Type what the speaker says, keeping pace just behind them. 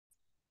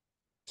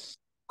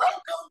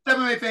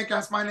MMA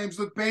Fancast. My name's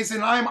Luke Payson,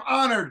 and I'm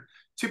honored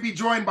to be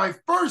joined by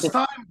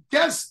first-time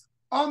guest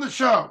on the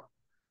show,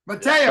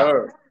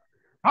 Mataeo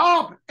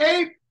Top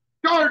 8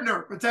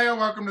 Garner. Mataeo,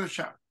 welcome to the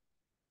show.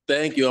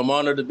 Thank you. I'm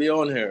honored to be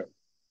on here.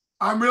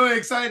 I'm really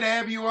excited to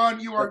have you on.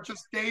 You are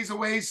just days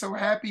away, so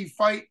happy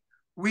fight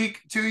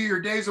week to you.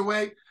 You're days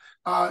away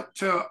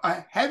to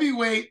a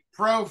heavyweight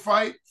pro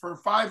fight for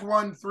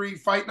 513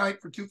 fight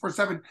night for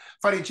 247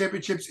 Fighting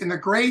Championships in the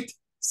great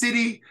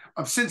city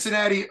of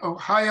Cincinnati,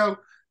 Ohio.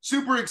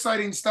 Super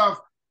exciting stuff.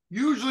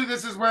 Usually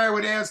this is where I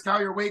would ask how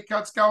your weight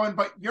cut's going,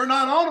 but you're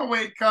not on a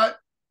weight cut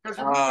because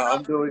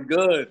I'm doing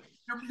good.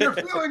 You're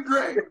feeling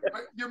great.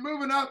 You're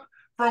moving up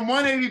from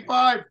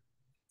 185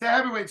 to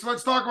heavyweight. So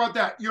let's talk about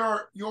that.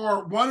 You're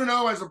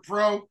 1-0 as a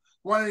pro,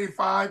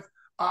 185.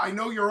 I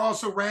know you're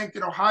also ranked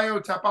in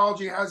Ohio.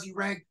 Tapology has you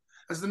ranked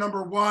as the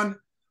number 1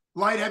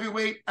 light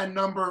heavyweight and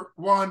number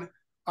 1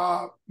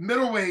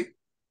 middleweight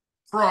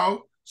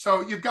pro.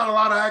 So you've got a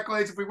lot of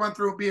accolades. If we went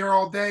through, we'll be here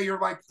all day.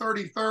 You're like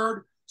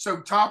 33rd,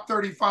 so top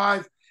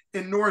 35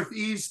 in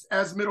Northeast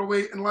as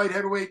middleweight and light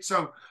heavyweight.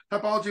 So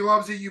Tapology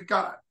loves you. You've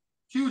got a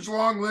huge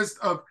long list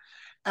of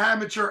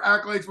amateur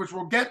accolades, which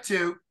we'll get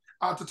to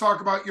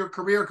talk about your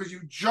career because you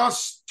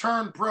just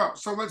turned pro.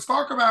 So let's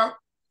talk about,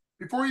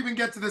 before we even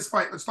get to this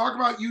fight, let's talk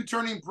about you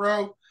turning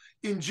pro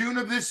in June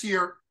of this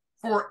year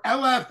for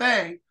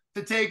LFA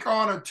to take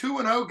on a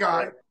 2-0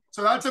 guy.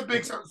 So that's a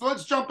big, so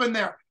let's jump in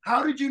there.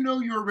 How did you know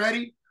you were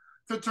ready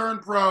to turn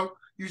pro?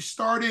 You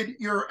started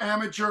your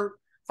amateur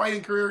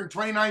fighting career in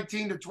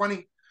 2019 to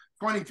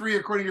 2023,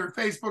 according to your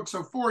Facebook.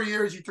 So 4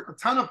 years, you took a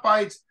ton of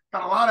fights,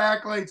 got a lot of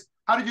accolades.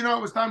 How did you know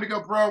it was time to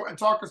go pro? And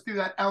talk us through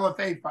that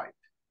LFA fight.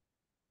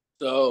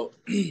 So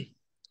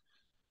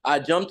I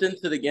jumped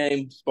into the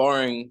game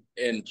sparring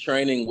and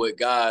training with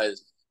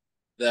guys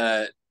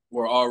that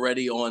were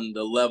already on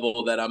the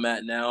level that I'm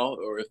at now,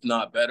 or if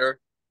not better.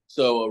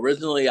 So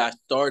originally I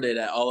started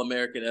at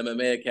All-American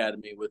MMA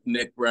Academy with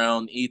Nick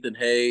Brown, Ethan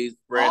Hayes,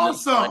 Brandon.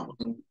 Awesome.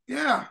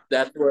 Yeah.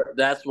 That's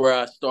where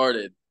I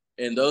started.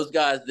 And those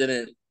guys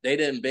didn't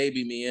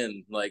baby me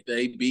in. Like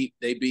they beat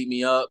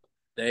me up.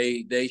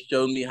 They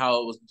showed me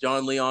how it was.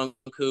 John Leon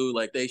Koo,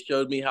 like they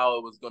showed me how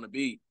it was going to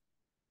be.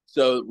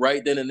 So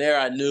right then and there,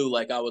 I knew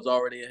like I was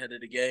already ahead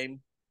of the game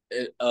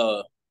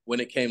when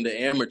it came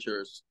to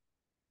amateurs.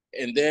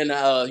 And then,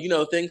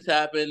 things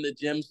happened. The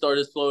gym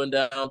started slowing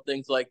down,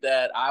 things like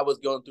that. I was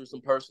going through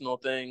some personal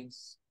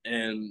things,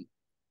 and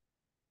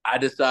I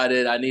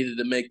decided I needed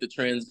to make the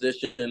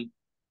transition,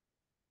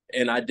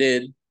 and I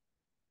did.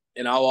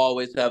 And I'll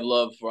always have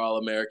love for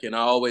All-American. I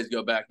always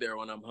go back there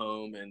when I'm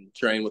home and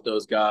train with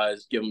those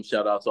guys, give them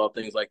shout-outs, all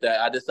things like that.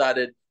 I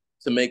decided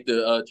to make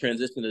the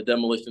transition to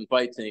Demolition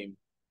Fight Team.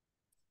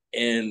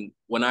 And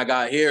when I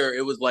got here,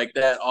 it was like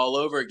that all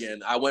over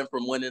again. I went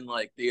from winning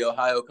like the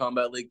Ohio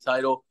Combat League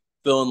title,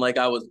 feeling like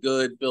I was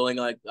good, feeling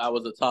like I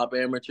was a top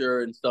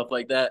amateur and stuff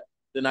like that.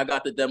 Then I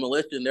got the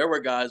Demolition. There were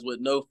guys with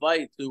no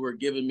fights who were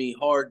giving me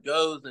hard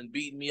goes and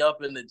beating me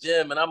up in the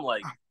gym. And I'm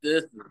like,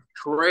 this is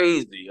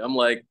crazy. I'm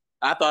like,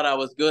 I thought I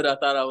was good. I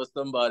thought I was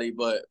somebody,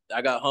 but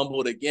I got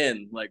humbled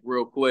again, like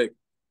real quick.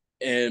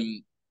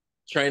 And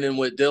training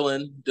with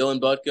Dylan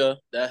Budka,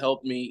 that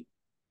helped me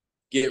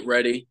get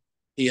ready.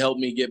 He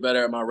helped me get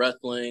better at my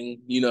wrestling.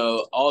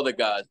 All the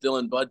guys,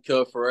 Dylan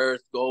Budka,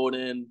 Ferreris,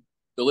 Golden,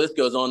 the list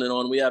goes on and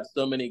on. We have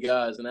so many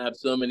guys, and I have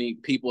so many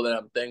people that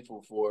I'm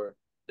thankful for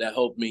that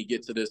helped me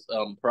get to this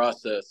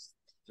process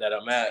that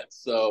I'm at.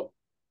 So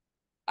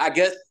I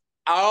guess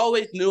I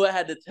always knew I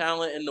had the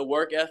talent and the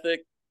work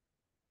ethic.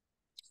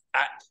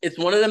 It's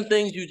one of them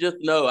things you just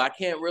know. I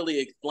can't really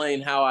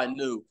explain how I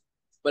knew,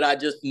 but I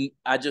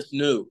just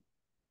knew.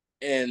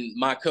 And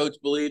my coach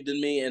believed in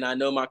me, and I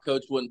know my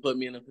coach wouldn't put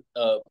me in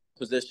a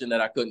position that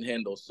I couldn't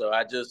handle. So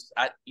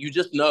you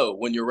just know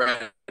when you're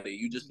ready.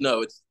 You just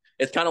know.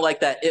 It's kind of like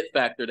that it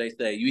factor, they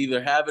say. You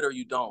either have it or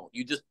you don't.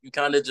 You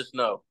kind of just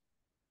know.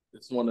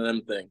 It's one of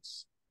them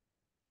things.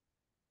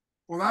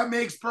 Well, that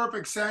makes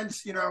perfect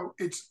sense.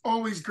 It's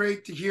always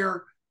great to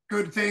hear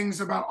good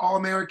things about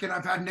All-American.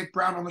 I've had Nick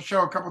Brown on the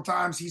show a couple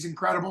times. He's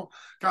incredible.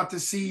 Got to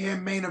see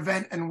him main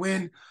event and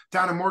win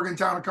down in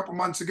Morgantown a couple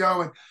months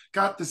ago, and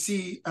got to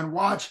see and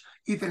watch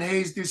Ethan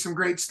Hayes do some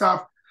great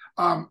stuff.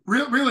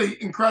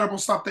 Really incredible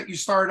stuff that you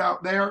started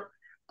out there.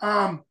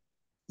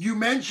 You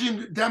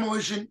mentioned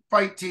Demolition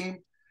Fight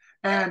Team,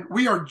 and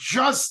we are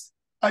just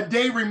a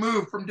day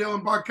removed from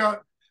Dylan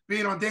Budka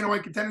being on Dana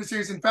White Contender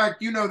Series. In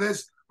fact, you know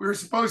this. We were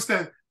supposed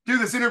to do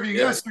this interview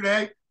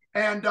yesterday,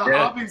 and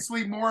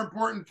obviously more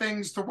important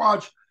things to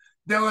watch.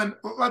 Dylan,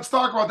 let's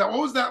talk about that.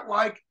 What was that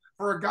like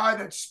for a guy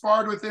that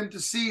sparred with him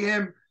to see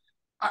him,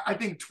 I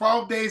think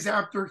 12 days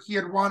after he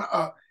had won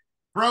a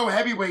pro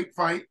heavyweight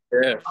fight?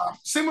 Yeah.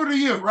 Similar to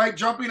you, right?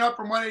 Jumping up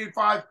from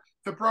 185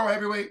 to pro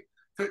heavyweight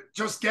to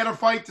just get a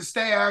fight, to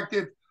stay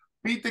active,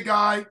 beat the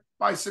guy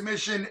by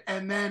submission,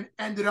 and then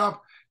ended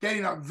up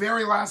getting a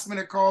very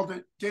last-minute call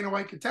to Dana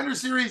White Contender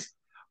Series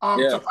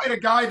to fight a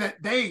guy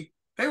that they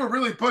were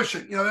really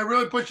pushing. They're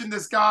really pushing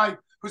this guy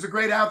who's a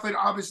great athlete,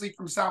 obviously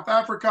from South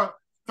Africa,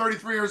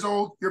 33 years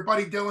old. Your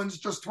buddy Dylan's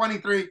just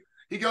 23.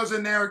 He goes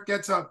in there,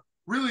 gets a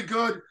really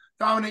good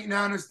dominant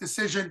unanimous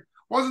decision.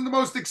 Wasn't the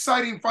most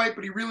exciting fight,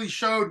 but he really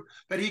showed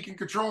that he can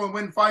control and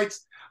win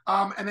fights.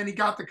 And then he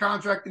got the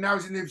contract, and now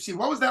he's in the UFC.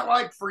 What was that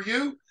like for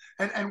you?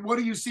 And what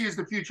do you see as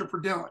the future for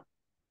Dylan?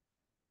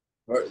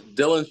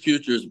 Dylan's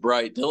future is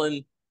bright.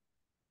 Dylan,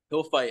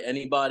 he'll fight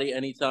anybody,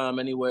 anytime,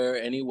 anywhere,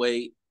 any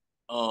weight.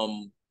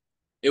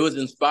 It was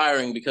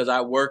inspiring because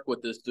I work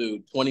with this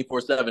dude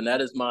 24/7.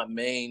 That is my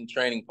main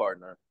training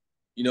partner.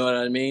 You know what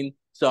I mean?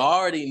 So I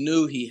already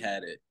knew he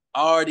had it.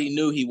 I already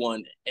knew he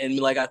won. And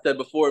like I said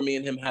before, me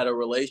and him had a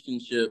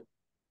relationship.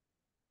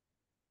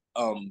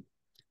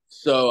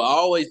 So I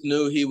always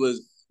knew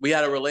we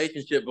had a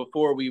relationship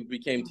before we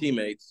became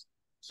teammates.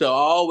 So I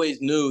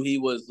always knew he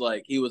was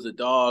a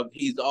dog.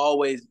 He's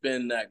always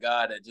been that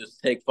guy that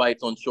just take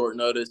fights on short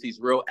notice. He's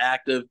real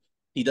active.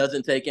 He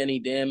doesn't take any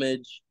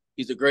damage.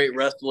 He's a great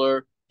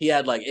wrestler. He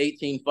had like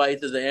 18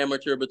 fights as an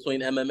amateur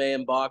between MMA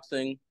and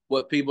boxing.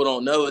 What people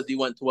don't know is he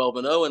went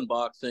 12-0 in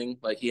boxing.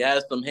 Like, he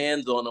has some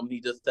hands on him. He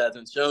just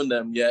hasn't shown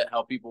them yet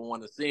how people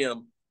want to see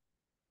him.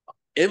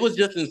 It was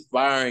just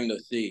inspiring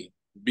to see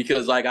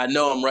because, like, I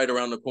know I'm right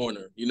around the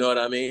corner. You know what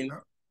I mean?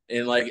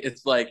 And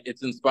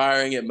it's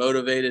inspiring. It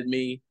motivated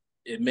me.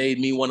 It made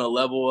me want to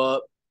level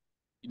up.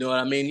 You know what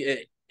I mean?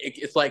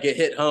 It's like it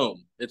hit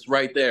home. It's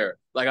right there.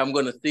 Like, I'm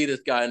going to see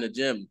this guy in the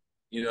gym.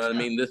 You know what I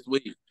mean? This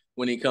week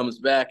when he comes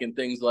back and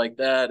things like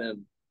that.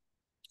 And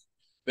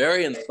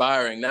very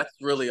inspiring. That's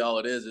really all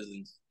it is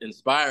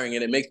inspiring.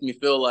 And it makes me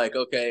feel like,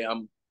 okay,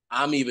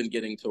 I'm even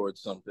getting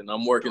towards something.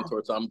 I'm working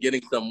towards something. I'm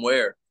getting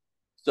somewhere.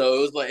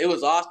 So it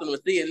was awesome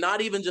to see. And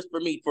not even just for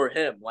me, for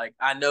him. Like,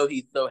 I know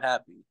he's so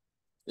happy.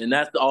 And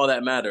that's all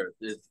that matters.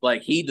 It's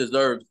like, he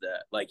deserves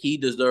that. Like, he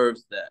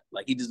deserves that.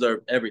 Like, he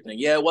deserved everything.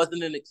 Yeah, it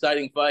wasn't an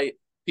exciting fight.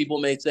 People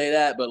may say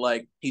that, but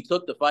like, he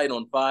took the fight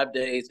on 5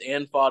 days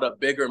and fought a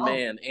bigger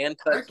man and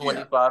cut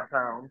 25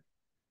 pounds.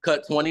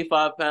 Cut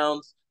 25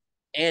 pounds.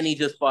 And he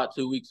just fought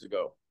 2 weeks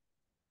ago.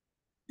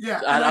 Yeah.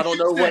 So I don't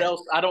know what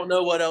else. I don't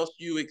know what else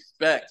you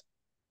expect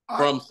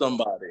from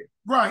somebody.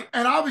 Right.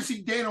 And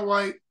obviously Dana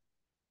White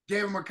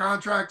gave him a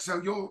contract,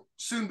 so you'll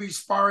soon be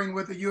sparring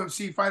with a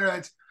UFC fighter.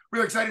 That's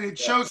really exciting. It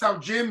shows how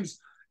gyms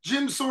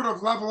sort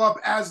of level up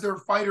as their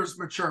fighters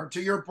mature,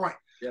 to your point.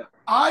 Yeah.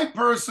 I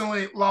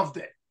personally loved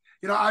it.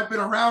 You know, I've been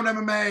around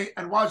MMA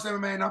and watched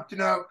MMA enough to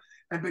know,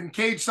 and been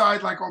cage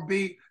side like I'll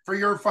be for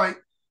your fight,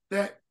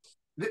 that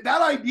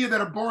idea that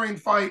a boring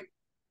fight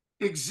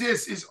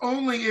exists is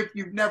only if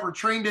you've never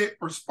trained it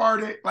or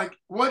sparred it. Like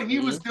what he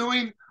was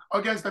doing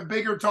against a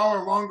bigger,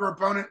 taller, longer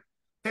opponent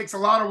takes a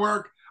lot of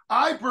work.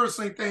 I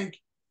personally think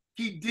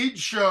he did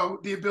show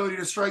the ability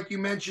to strike. You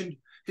mentioned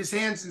his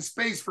hands in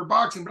space for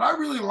boxing, but I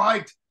really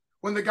liked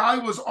when the guy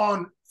was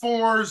on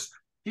fours,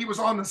 he was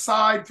on the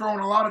side,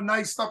 throwing a lot of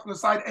nice stuff on the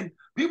side. And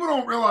people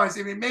don't realize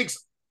it. It makes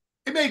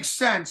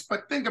sense,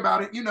 but think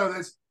about it. You know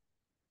this.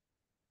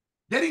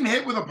 Getting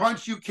hit with a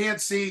punch you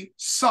can't see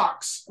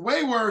sucks.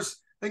 Way worse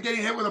than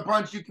getting hit with a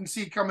punch you can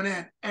see coming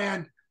in.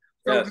 And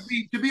so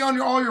to be on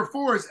all your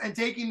fours and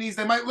taking these,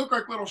 they might look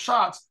like little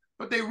shots,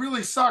 but they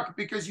really suck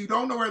because you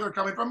don't know where they're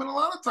coming from. And a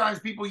lot of times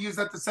people use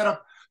that to set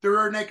up their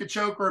rear naked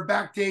choke or a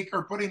back take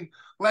or putting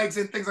legs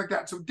in, things like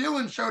that. So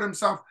Dylan showed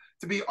himself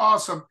to be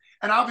awesome.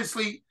 And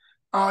obviously,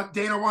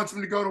 Dana wants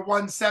him to go to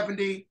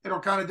 170. It'll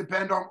kind of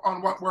depend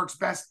on what works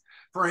best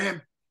for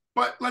him.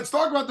 But let's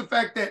talk about the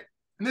fact that,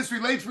 and this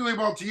relates really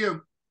well to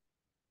you,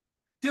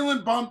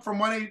 Dylan bumped from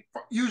 180,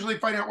 usually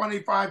fighting at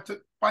 185 to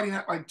fighting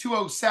at like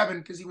 207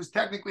 because he was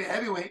technically a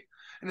heavyweight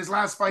in his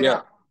last fight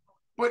out.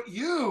 But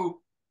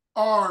you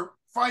are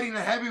fighting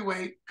a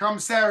heavyweight come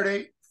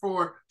Saturday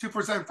for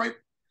 2%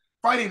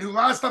 fighting, who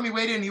last time he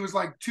weighed in, he was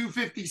like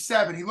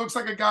 257. He looks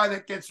like a guy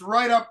that gets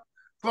right up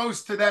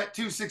close to that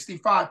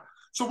 265.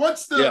 So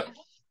what's the,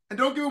 and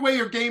don't give away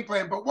your game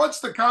plan, but what's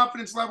the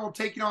confidence level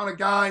taking on a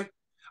guy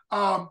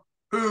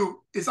who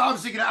is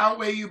obviously going to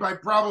outweigh you by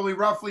probably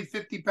roughly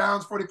 50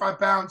 pounds, 45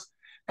 pounds?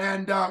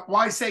 And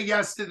why say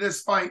yes to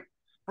this fight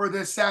for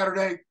this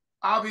Saturday?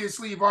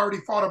 Obviously, you've already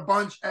fought a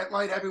bunch at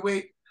light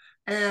heavyweight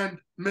and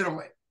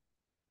middleweight.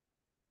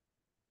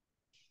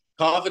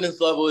 Confidence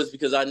level is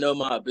because I know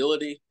my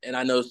ability and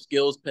I know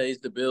skills pays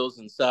the bills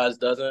and size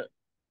doesn't.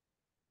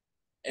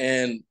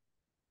 And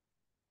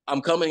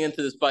I'm coming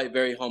into this fight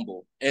very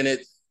humble. And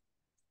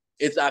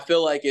I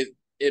feel like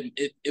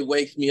it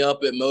wakes me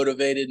up. It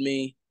motivated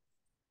me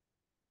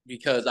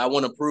because I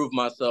want to prove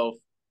myself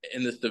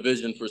in this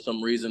division for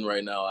some reason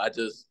right now. I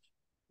just,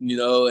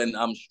 and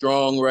I'm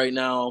strong right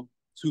now,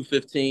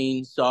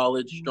 215,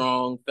 solid,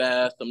 strong,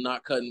 fast. I'm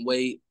not cutting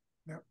weight.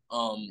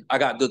 I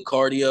got good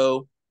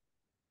cardio.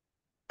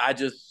 I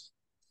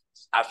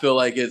feel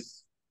like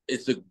it's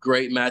a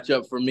great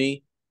matchup for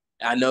me.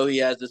 I know he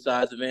has the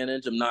size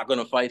advantage. I'm not going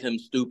to fight him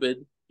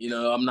stupid.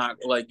 I'm not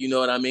like, you know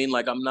what I mean?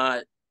 Like, I'm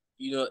not,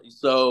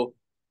 so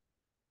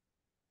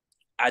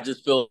I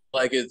just feel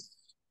like it's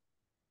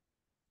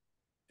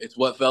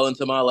what fell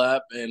into my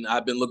lap, and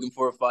I've been looking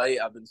for a fight.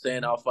 I've been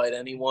saying I'll fight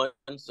anyone.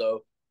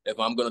 So if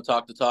I'm going to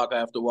talk the talk, I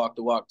have to walk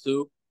the walk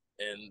too.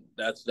 And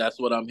that's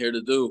what I'm here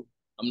to do.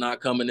 I'm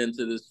not coming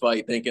into this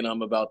fight thinking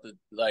I'm about to,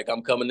 like,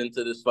 I'm coming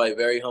into this fight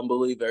very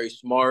humbly, very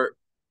smart,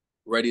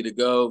 ready to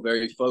go,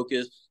 very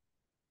focused.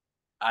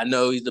 I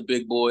know he's a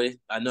big boy.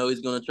 I know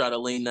he's gonna try to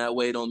lean that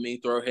weight on me,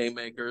 throw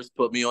haymakers,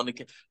 put me on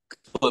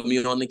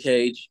the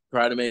cage,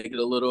 try to make it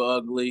a little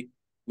ugly.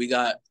 We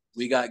got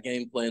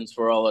game plans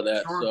for all of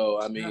that. Sure.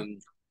 So I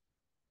mean,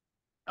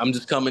 I'm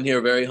just coming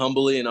here very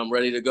humbly, and I'm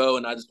ready to go,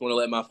 and I just want to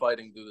let my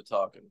fighting do the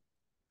talking.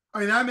 I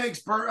mean,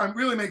 that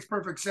really makes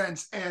perfect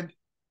sense. And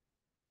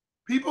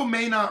people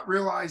may not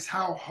realize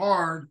how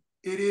hard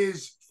it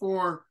is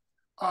for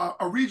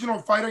a regional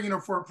fighter,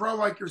 for a pro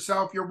like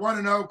yourself. You're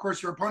 1-0. Of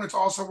course, your opponent's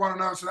also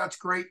 1-0, so that's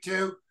great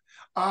too.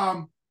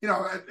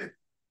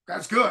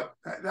 That's good.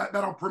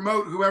 That'll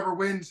promote whoever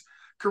wins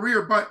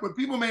career. But what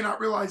people may not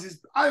realize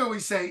is, I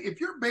always say, if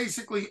you're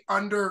basically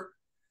under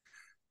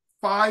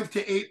 5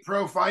 to 8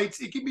 pro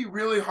fights, it can be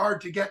really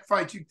hard to get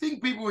fights. You'd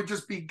think people would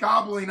just be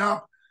gobbling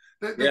up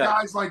the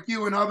guys like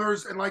you and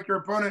others and like your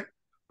opponent.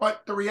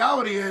 But the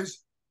reality is,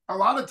 a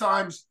lot of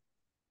times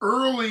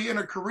early in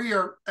a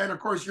career, and of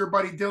course your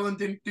buddy Dylan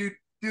didn't do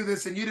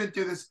this and you didn't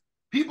do this,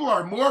 people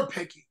are more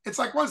picky. It's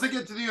like once they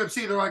get to the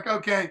UFC, they're like,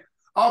 okay,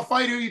 I'll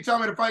fight who you tell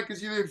me to fight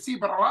because you're the UFC.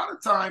 But a lot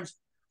of times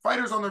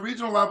fighters on the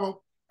regional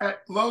level,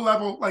 at low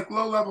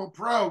level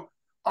pro,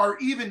 are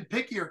even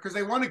pickier because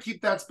they want to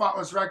keep that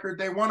spotless record.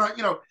 They want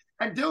to,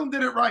 and Dylan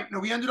did it right.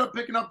 He ended up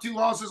picking up 2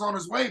 losses on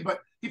his way, but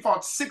he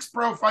fought 6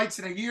 pro fights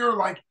in a year.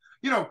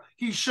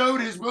 He showed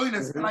his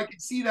willingness, and I can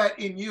see that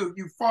in you.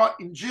 You fought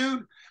in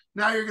June.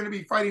 Now you're going to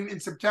be fighting in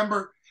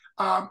September.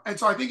 And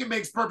so I think it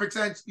makes perfect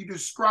sense. You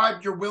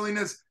described your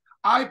willingness.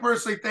 I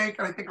personally think,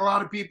 and I think a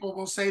lot of people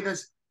will say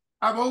this,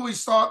 I've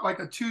always thought like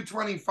a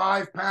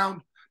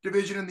 225-pound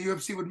division in the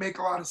UFC would make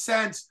a lot of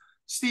sense.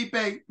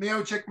 Stipe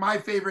Miocic, my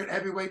favorite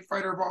heavyweight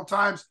fighter of all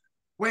times,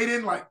 weighed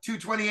in like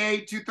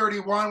 228,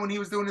 231 when he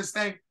was doing his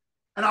thing.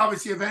 And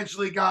obviously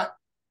eventually got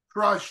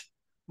crushed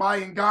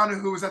by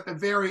Ngannou, who was at the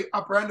very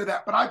upper end of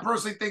that. But I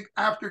personally think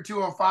after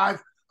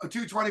 205, a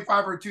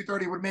 225 or a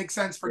 230 would make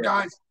sense for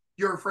guys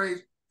your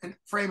frame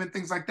and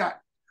things like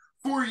that.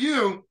 For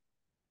you,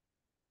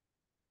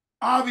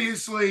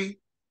 obviously,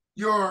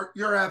 you're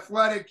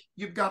athletic.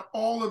 You've got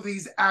all of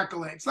these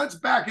accolades. Let's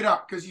back it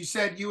up, because you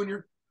said you and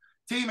your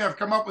team have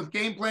come up with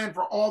game plan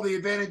for all the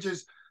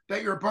advantages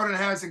that your opponent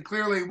has, and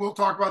clearly we'll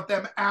talk about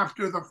them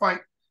after the fight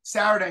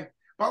Saturday.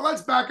 But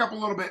let's back up a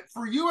little bit.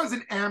 For you as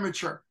an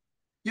amateur,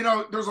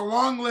 there's a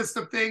long list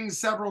of things,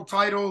 several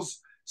titles,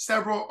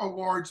 several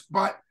awards,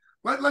 but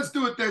let's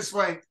do it this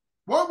way.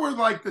 What were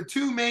like the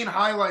 2 main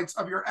highlights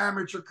of your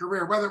amateur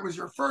career, whether it was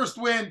your first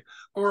win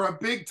or a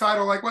big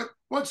title? Like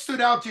what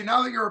stood out to you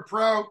now that you're a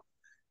pro,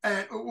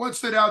 and what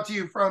stood out to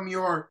you from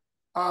your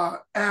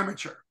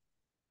amateur?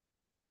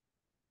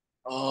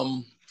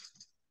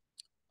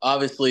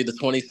 Obviously the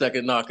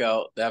 20-second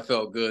knockout, that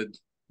felt good.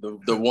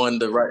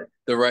 The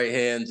right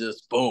hand,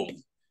 just boom,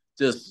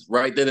 just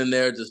right then and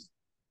there. Just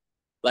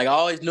like, I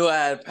always knew I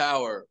had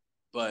power,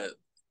 but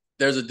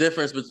there's a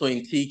difference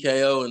between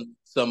TKO and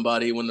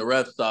somebody when the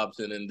ref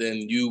stops it and then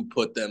you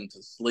put them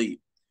to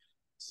sleep.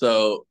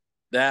 So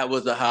that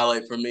was a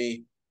highlight for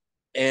me.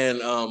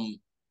 And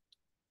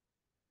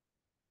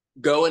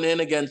going in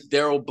against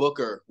Daryl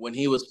Booker when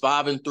he was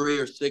 5-3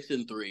 or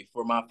 6-3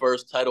 for my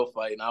first title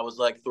fight, and I was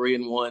like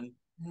 3-1,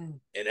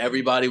 and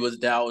everybody was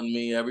doubting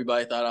me.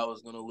 Everybody thought I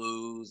was going to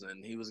lose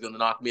and he was going to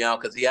knock me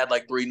out because he had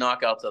like 3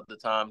 knockouts at the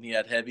time. He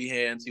had heavy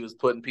hands. He was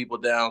putting people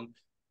down,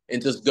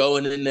 and just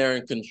going in there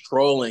and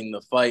controlling the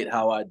fight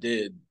how I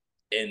did,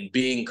 and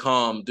being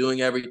calm,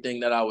 doing everything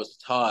that I was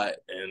taught,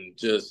 and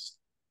just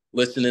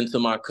listening to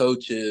my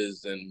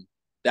coaches. And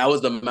that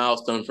was a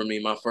milestone for me,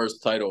 my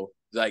first title.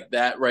 Like,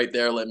 that right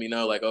there let me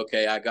know, like,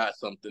 okay, I got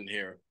something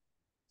here.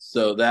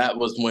 So that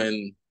was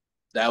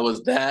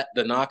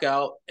the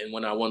knockout, and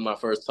when I won my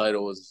first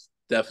title was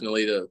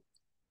definitely the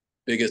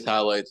biggest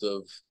highlights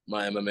of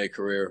my MMA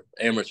career,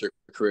 amateur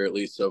career at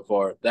least so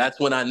far. That's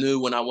when I knew,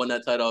 when I won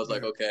that title, I was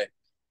like, okay,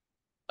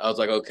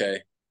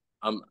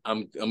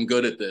 I'm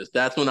good at this.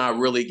 That's when I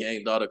really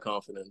gained all the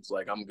confidence.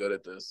 Like, I'm good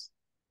at this.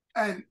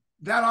 And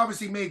that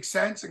obviously makes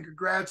sense, and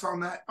congrats on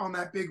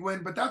that big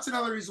win. But that's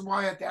another reason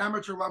why at the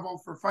amateur level,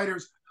 for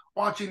fighters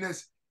watching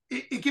this,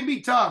 it can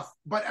be tough.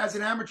 But as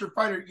an amateur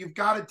fighter, you've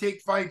got to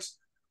take fights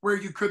where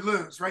you could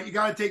lose, right? You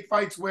got to take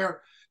fights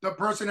where the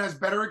person has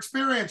better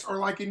experience, or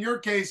like in your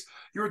case,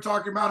 you were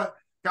talking about a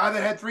guy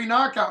that had 3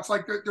 knockouts.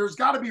 Like, there's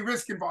got to be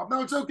risk involved.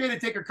 Now, it's okay to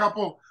take a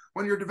couple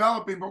when you're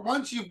developing, but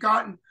once you've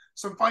gotten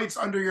some fights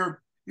under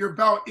your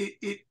belt,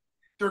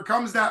 there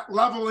comes that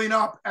leveling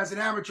up as an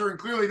amateur, and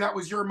clearly that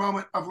was your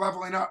moment of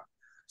leveling up.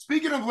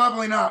 Speaking of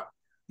leveling up,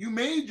 you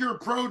made your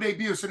pro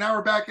debut. So now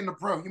we're back in the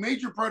pro. You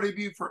made your pro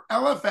debut for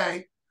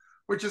LFA,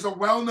 which is a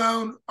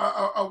well-known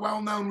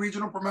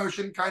regional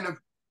promotion, kind of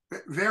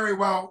very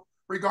well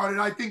regarded.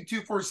 I think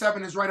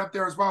 247 is right up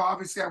there as well.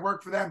 Obviously, I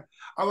work for them.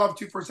 I love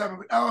 247,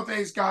 but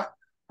LFA's got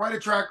quite a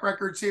track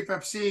record.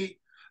 CFFC,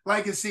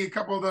 Legacy, a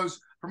couple of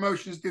those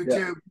promotions do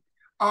too.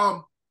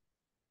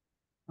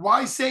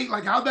 Why say,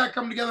 like, how'd that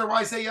come together?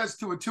 Why say yes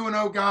to a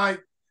 2-0 guy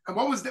And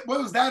what was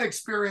that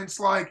experience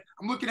like?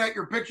 I'm looking at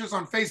your pictures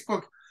on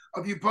Facebook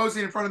of you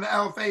posing in front of the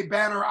LFA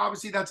banner.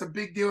 Obviously, that's a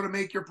big deal to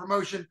make your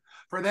promotion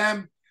for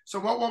them. So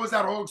what was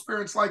that whole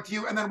experience like to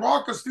you? And then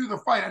walk us through the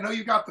fight. I know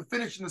you got the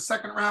finish in the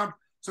second round,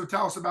 so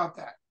tell us about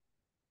that.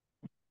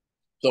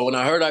 So when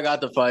I heard I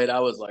got the fight, I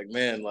was like,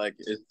 man, like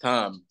it's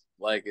time.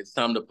 Like it's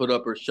time to put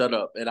up or shut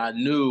up. And I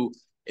knew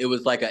it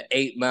was like an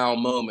 8 Mile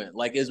moment.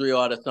 Like Israel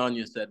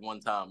Adesanya said one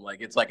time,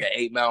 like it's like an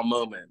 8 Mile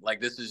moment. Like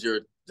this is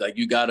your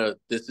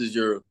this is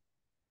your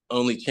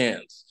only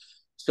chance.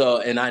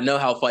 So, and I know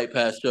how Fight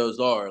Pass shows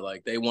are.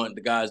 Like they want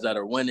the guys that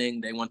are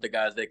winning. They want the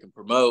guys they can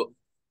promote.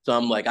 So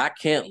I'm like, I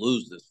can't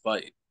lose this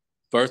fight.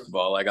 First of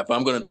all, like if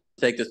I'm going to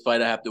take this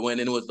fight, I have to win.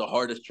 And it was the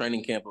hardest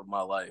training camp of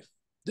my life.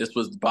 This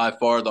was by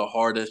far the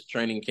hardest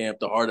training camp,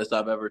 the hardest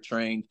I've ever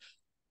trained.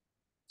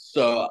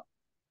 So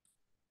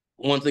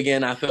once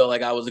again, I felt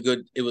like it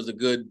was a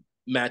good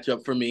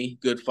matchup for me,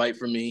 good fight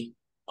for me.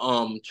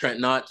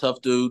 Trent Knott,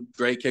 tough dude,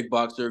 great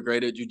kickboxer,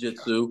 great at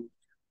jiu-jitsu.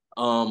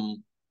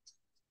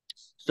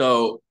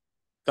 So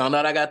found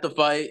out I got the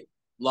fight,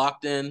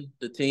 locked in,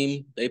 the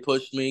team, they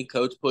pushed me,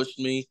 coach pushed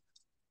me.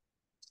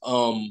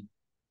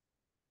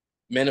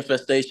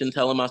 Manifestation,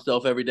 telling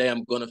myself every day,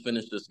 I'm going to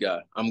finish this guy.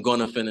 I'm going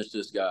to finish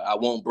this guy. I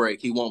won't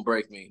break. He won't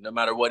break me. No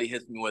matter what he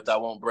hits me with, I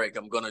won't break.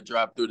 I'm going to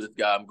drive through this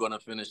guy. I'm going to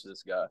finish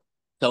this guy.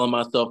 Telling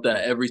myself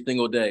that every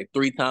single day,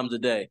 3 times a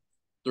day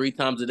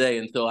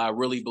until I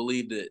really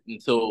believed it,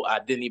 until I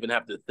didn't even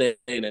have to say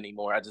it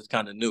anymore. I just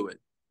kind of knew it.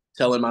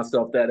 Telling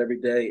myself that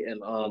every day.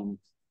 And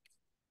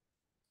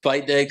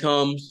fight day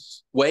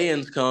comes,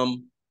 weigh-ins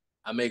come.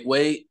 I make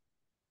weight,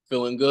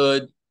 feeling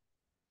good.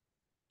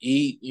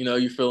 Eat,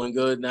 you're feeling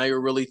good. Now you're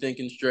really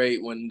thinking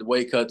straight when the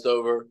weight cut's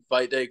over.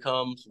 Fight day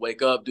comes,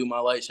 wake up, do my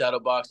light shadow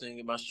boxing,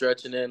 get my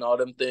stretching in, all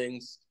them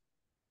things.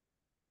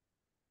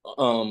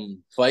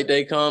 Fight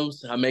day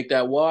comes, I make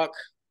that walk.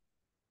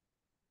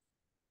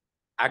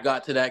 I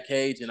got to that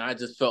cage and I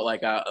just felt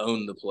like I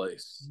owned the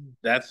place.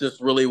 That's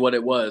just really what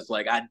it was.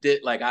 I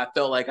felt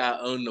like I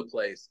owned the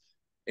place.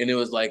 And it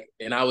was like,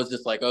 and I was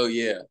just like, oh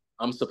yeah,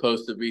 I'm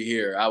supposed to be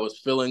here. I was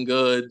feeling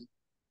good.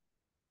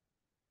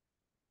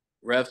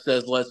 Ref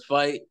says, let's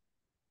fight.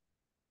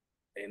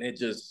 And it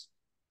just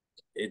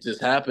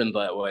happened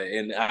that way.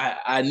 And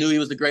I knew he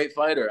was a great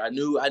fighter. I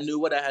knew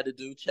what I had to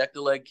do, check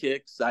the leg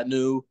kicks. I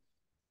knew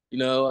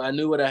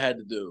what I had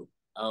to do.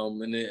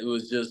 And it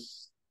was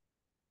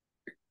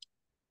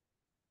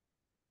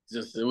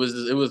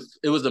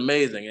it was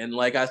amazing. And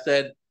like I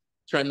said,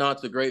 Trent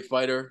Knott's a great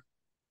fighter.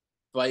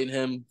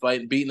 Beating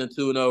a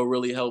 2-0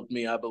 really helped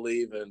me, I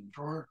believe. And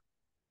sure.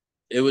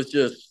 It was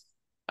just,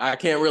 I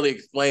can't really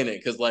explain it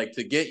because, like,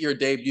 to get your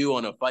debut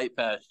on a Fight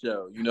Pass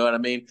show, you know what I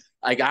mean?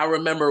 Like, I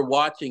remember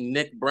watching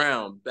Nick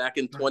Brown back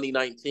in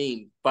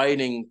 2019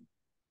 fighting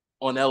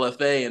on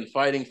LFA and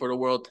fighting for the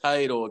world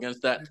title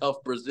against that tough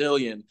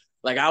Brazilian.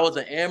 Like, I was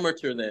an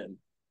amateur then.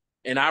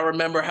 And I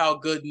remember how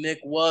good Nick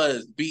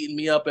was, beating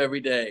me up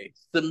every day,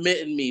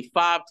 submitting me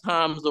 5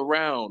 times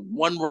around,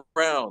 1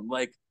 round.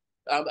 Like,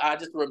 I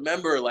just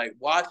remember like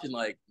watching,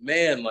 like,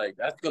 man, like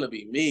that's gonna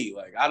be me.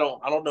 Like I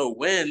don't know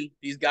when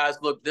these guys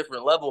look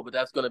different level, but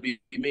that's gonna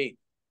be me.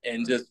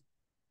 And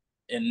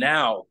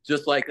now,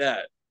 just like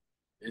that,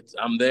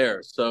 I'm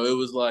there. So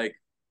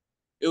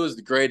it was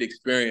a great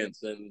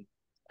experience, and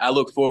I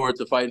look forward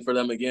to fighting for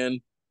them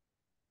again.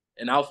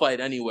 And I'll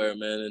fight anywhere,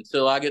 man.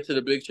 Until I get to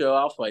the big show,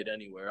 I'll fight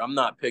anywhere. I'm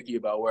not picky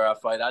about where I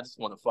fight. I just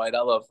want to fight.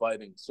 I love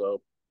fighting.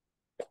 So.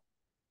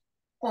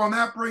 Well, and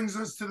that brings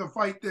us to the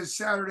fight this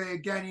Saturday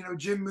again.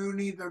 Jim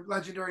Mooney, the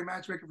legendary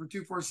matchmaker for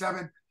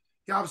 247,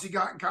 he obviously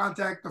got in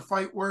contact. The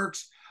fight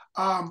works.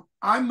 I'm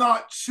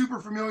not super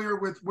familiar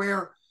with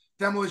where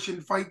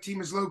Demolition Fight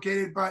Team is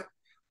located, but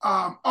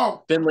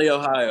Findlay,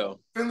 Ohio.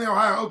 Findlay,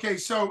 Ohio. Okay,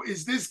 so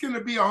is this going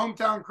to be a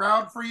hometown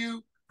crowd for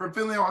you from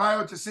Findlay,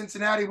 Ohio to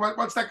Cincinnati?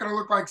 What's that going to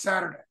look like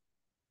Saturday?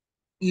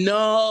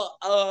 No,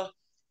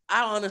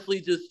 I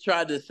honestly just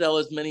tried to sell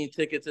as many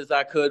tickets as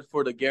I could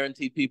for the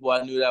guaranteed people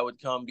I knew that would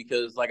come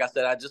because, like I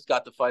said, I just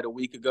got the fight a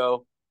week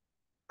ago.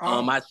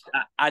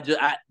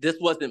 This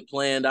wasn't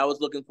planned. I was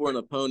looking for an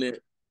opponent.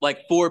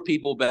 Like 4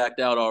 people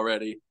backed out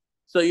already.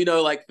 So,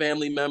 like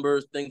family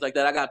members, things like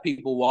that. I got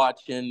people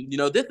watching.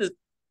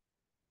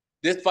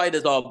 This fight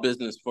is all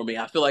business for me.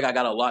 I feel like I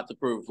got a lot to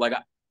prove. Like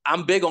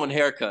I'm big on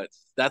haircuts.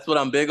 That's what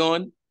I'm big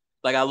on.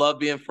 Like I love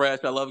being fresh.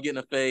 I love getting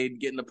a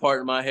fade, getting a part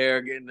in my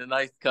hair, getting a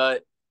nice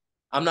cut.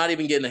 I'm not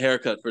even getting a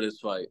haircut for this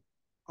fight.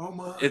 Oh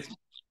my!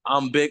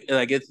 I'm big,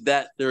 like it's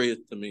that serious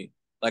to me.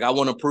 Like I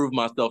want to prove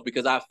myself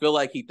because I feel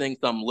like he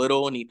thinks I'm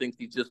little and he thinks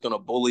he's just gonna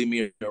bully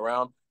me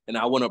around. And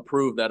I want to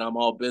prove that I'm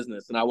all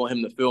business and I want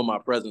him to feel my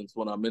presence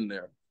when I'm in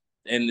there.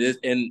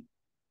 And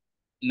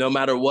no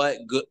matter what,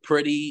 good,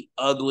 pretty,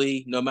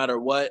 ugly, no matter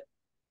what,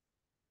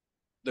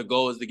 the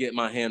goal is to get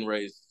my hand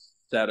raised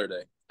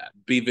Saturday,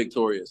 be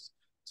victorious.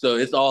 So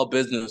it's all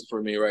business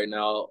for me right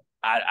now.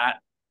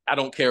 I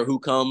don't care who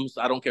comes.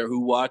 I don't care who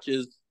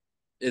watches.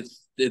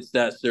 It's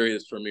that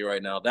serious for me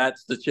right now.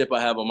 That's the chip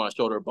I have on my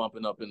shoulder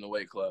bumping up in the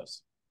weight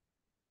class.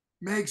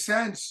 Makes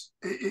sense.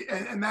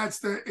 And that's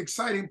the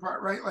exciting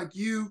part, right? Like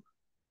you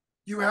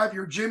have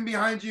your gym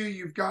behind you.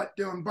 You've got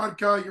Dylan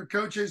Budka, your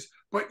coaches,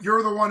 but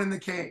you're the one in the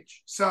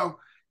cage. So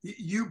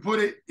you put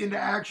it into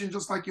action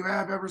just like you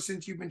have ever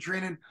since you've been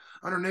training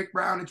under Nick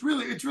Brown. It's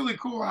really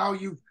cool how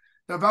you've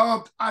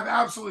developed. I've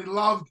absolutely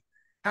loved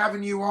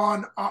having you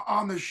on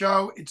the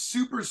show. It's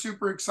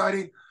super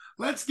exciting.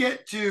 Let's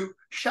get to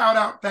shout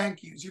out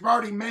thank yous. You've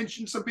already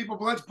mentioned some people,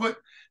 but let's put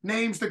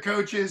names to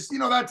coaches,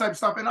 that type of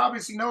stuff. And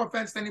obviously, no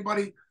offense to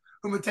anybody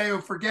who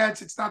Mataeo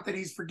forgets. It's not that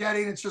he's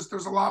forgetting. It's just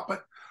there's a lot.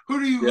 But who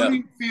do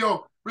you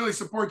feel really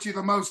supports you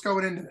the most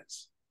going into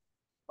this?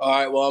 All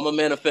right. Well, I'm a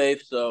man of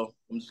faith, so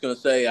I'm just gonna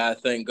say I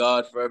thank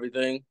God for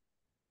everything.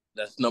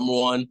 That's number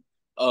one.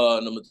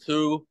 Number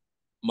two,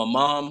 my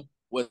mom.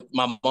 With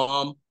my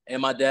mom and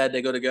my dad,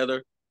 they go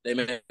together. They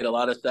made a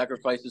lot of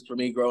sacrifices for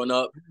me growing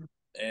up,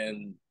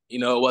 and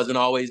it wasn't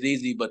always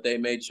easy, but they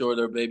made sure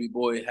their baby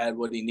boy had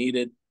what he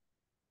needed.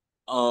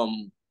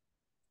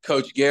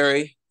 Coach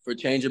Gary for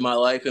changing my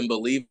life and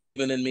believing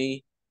in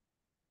me.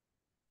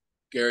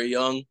 Gary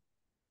Young.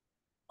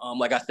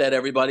 Like I said,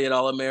 everybody at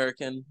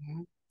All-American.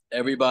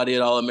 Everybody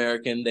at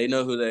All-American, they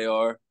know who they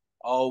are.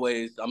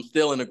 Always, I'm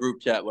still in a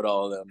group chat with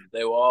all of them.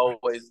 They will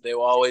always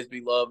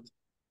be loved.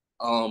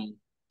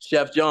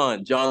 Chef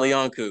John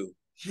Leoncu.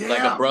 Yeah,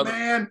 like a brother,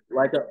 man.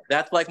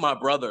 That's like my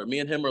brother. Me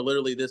and him are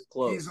literally this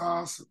close. He's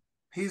awesome.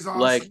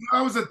 That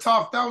was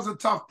a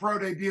tough pro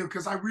debut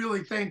because I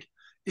really think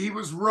he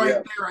was right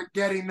there at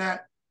getting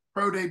that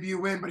pro debut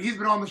win. But he's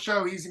been on the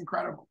show. He's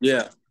incredible.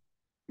 Yeah.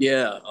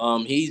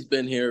 He's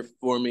been here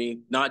for me,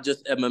 not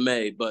just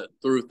MMA, but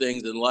through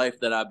things in life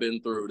that I've been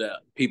through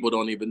that people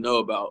don't even know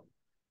about.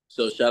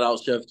 So shout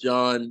out Chef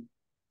John,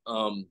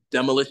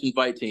 Demolition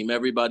Fight Team,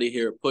 everybody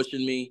here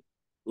pushing me,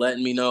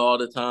 letting me know all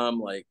the time,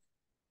 like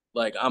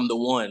I'm the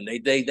one.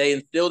 They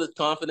instill this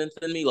confidence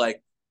in me,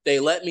 like they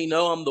let me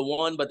know I'm the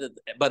one, but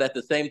at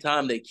the same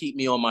time they keep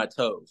me on my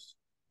toes.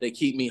 They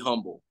keep me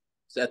humble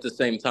at the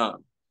same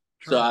time.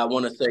 Sure. So I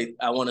want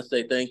to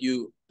say thank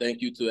you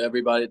to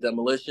everybody at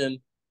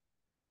Demolition.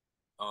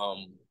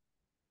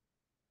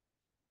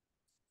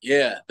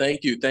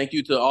 Thank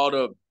you to all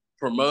the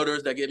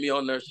promoters that get me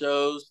on their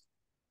shows.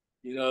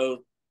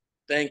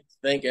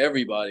 Thank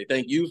everybody.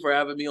 Thank you for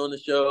having me on the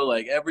show.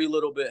 Like every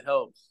little bit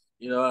helps.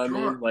 You know what I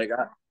mean? Like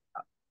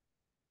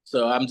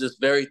so I'm just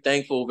very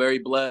thankful, very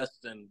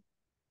blessed, and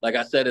like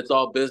I said, it's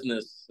all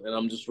business, and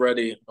I'm just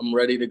ready. I'm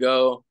ready to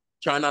go.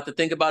 Try not to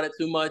think about it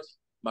too much.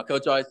 My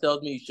coach always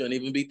tells me you shouldn't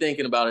even be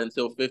thinking about it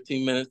until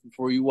 15 minutes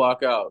before you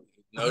walk out.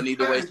 No need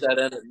to waste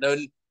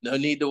that no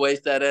need to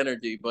waste that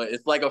energy. But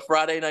it's like a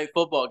Friday night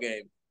football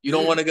game. You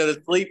don't want to go to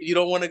sleep. You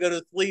don't want to go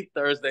to sleep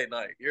Thursday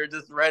night. You're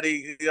just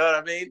ready. You know what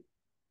I mean?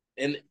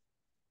 And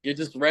you're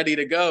just ready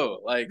to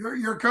go. Like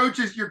your coach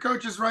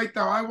is right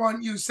though. I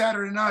want you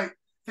Saturday night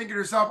thinking to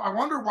yourself, I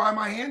wonder why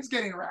my hand's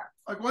getting wrapped.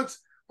 Like what's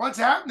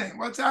happening?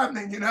 What's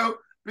happening?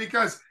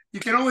 Because you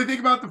can only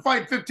think about the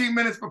fight 15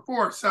 minutes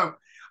before. So,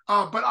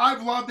 but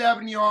I've loved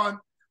having you on.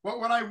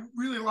 What I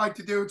really like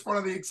to do, it's one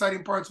of the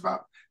exciting parts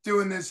about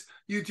doing this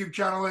YouTube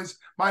channel is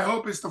my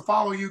hope is to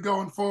follow you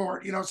going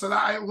forward, so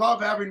that I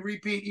love having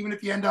repeat, even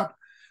if you end up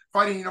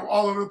fighting,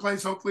 all over the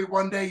place, hopefully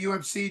one day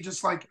UFC,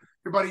 just like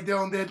your buddy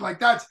Dylan did. Like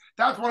that's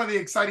one of the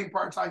exciting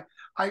parts.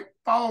 I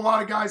follow a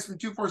lot of guys from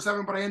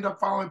 247, but I end up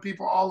following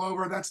people all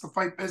over. That's the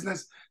fight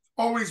business.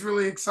 Always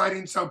really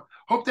exciting. So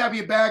hope to have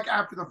you back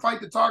after the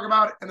fight to talk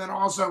about it. And then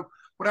also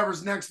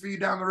whatever's next for you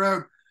down the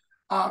road.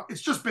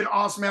 It's just been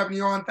awesome having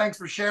you on. Thanks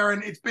for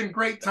sharing. It's been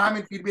great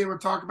timing for you to be able to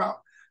talk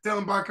about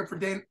Dylan Budka for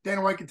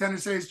Dana White Contender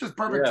Series. It's just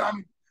perfect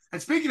timing.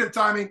 And speaking of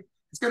timing,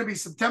 it's going to be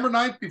September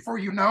 9th before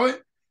you know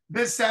it,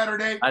 this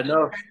Saturday. I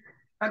know.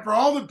 And for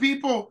all the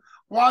people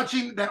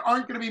watching that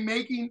aren't going to be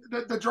making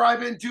the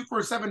drive-in,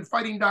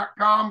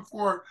 247fighting.com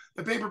for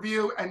the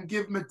pay-per-view, and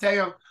give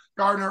Mataeo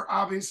Garner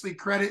obviously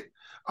credit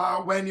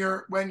when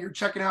you're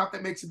checking out.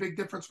 That makes a big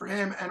difference for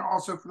him and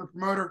also for the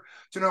promoter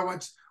to know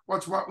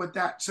what's what with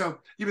that. So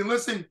you've been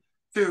listening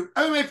to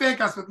MMA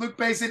Fancast with Luke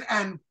Basin,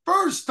 and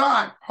first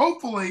time,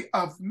 hopefully,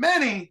 of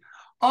many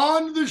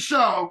on the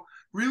show.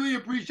 Really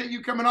appreciate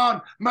you coming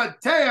on,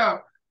 Mataeo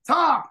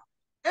Top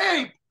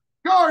Ape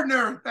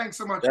Garner. Thanks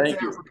so much,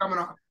 Mataeo, for coming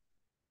on.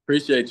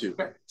 Appreciate you.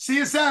 Okay. See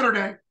you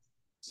Saturday.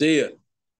 See ya.